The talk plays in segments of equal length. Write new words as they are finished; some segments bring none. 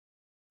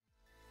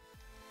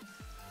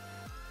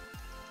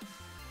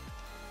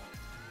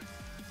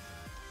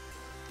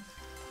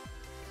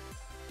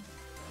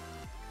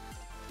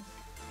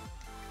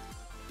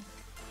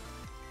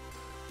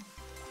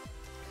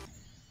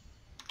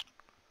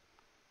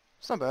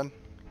It's not bad.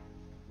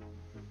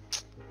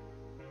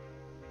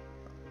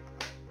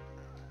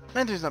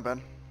 19's not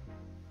bad.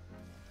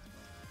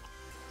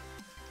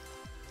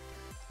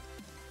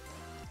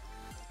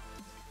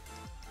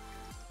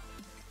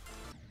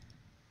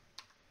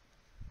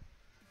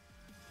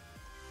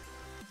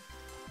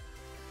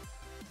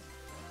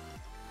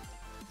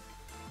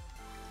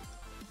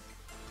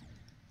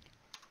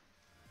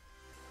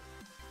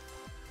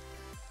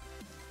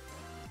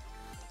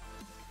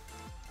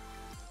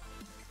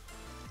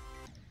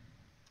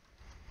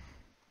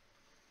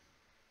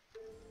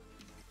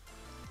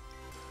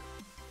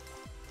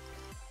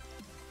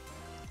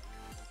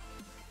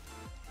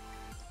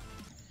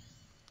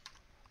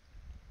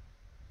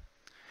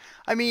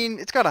 I mean,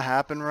 it's gotta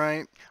happen,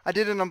 right? I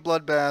did it on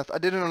Bloodbath. I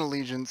did it on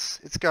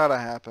Allegiance. It's gotta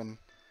happen.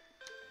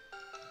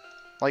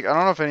 Like, I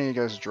don't know if any of you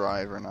guys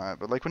drive or not,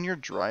 but like when you're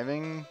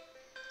driving,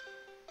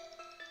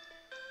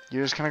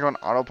 you just kind of go on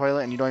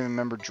autopilot and you don't even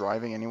remember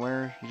driving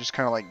anywhere. You just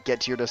kind of like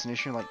get to your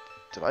destination, like,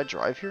 did I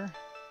drive here?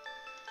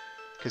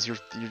 Because you're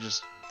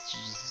just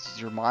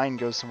your mind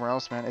goes somewhere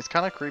else, man. It's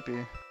kind of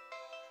creepy.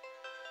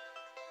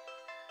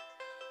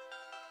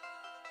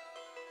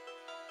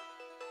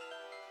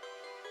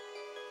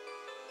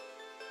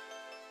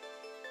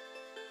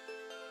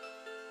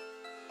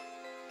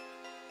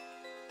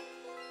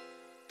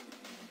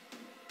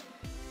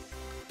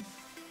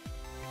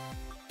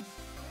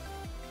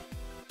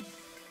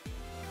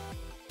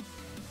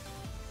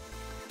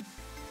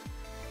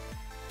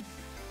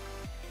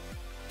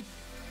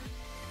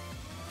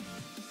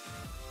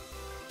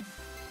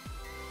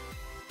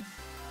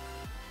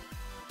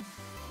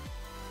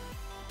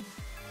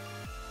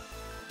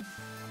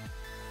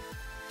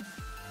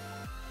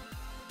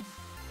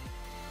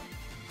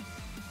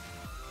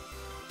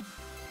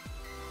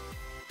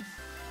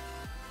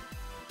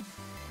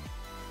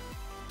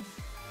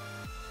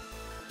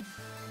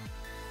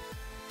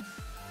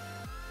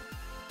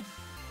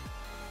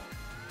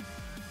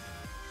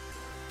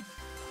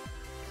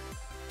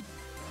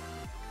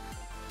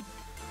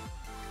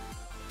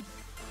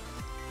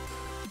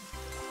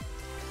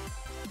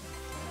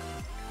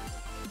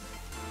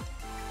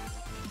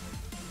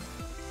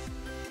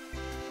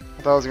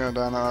 I thought I was gonna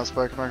die on that last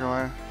spike, I'm not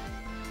gonna lie.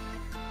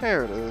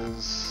 There it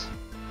is.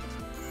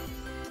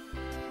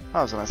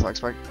 That was a nice lag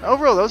spike.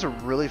 Overall, that was a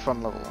really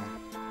fun level.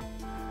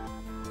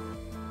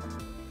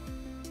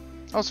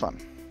 That was fun.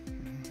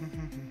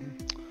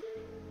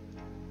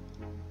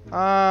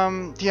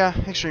 Yeah,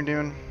 Extreme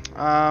Demon.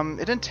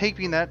 It didn't take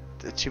me that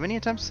too many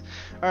attempts.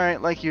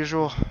 Alright, like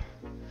usual.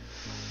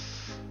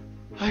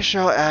 I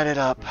shall add it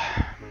up.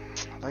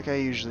 Like I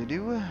usually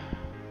do.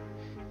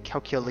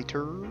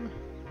 Calculator.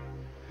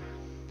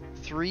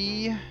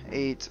 3,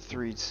 8,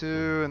 3,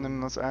 2, and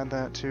then let's add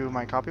that to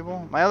my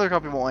copyable. My other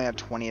copyable only had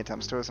 20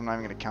 attempts to it, so I'm not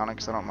even going to count it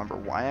because I don't remember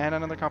why I had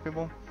another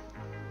copyable.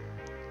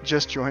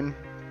 Just join.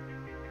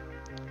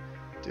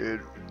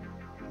 Dude.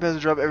 Better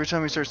drop every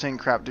time we start saying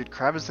crap. Dude,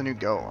 crap is the new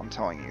go, I'm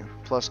telling you.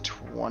 Plus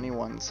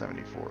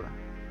 2174.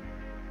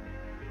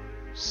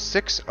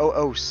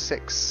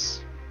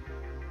 6006.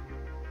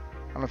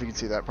 I don't know if you can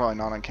see that. Probably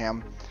not on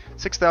cam.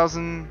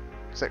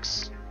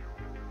 6006.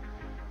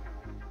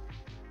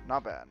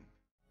 Not bad.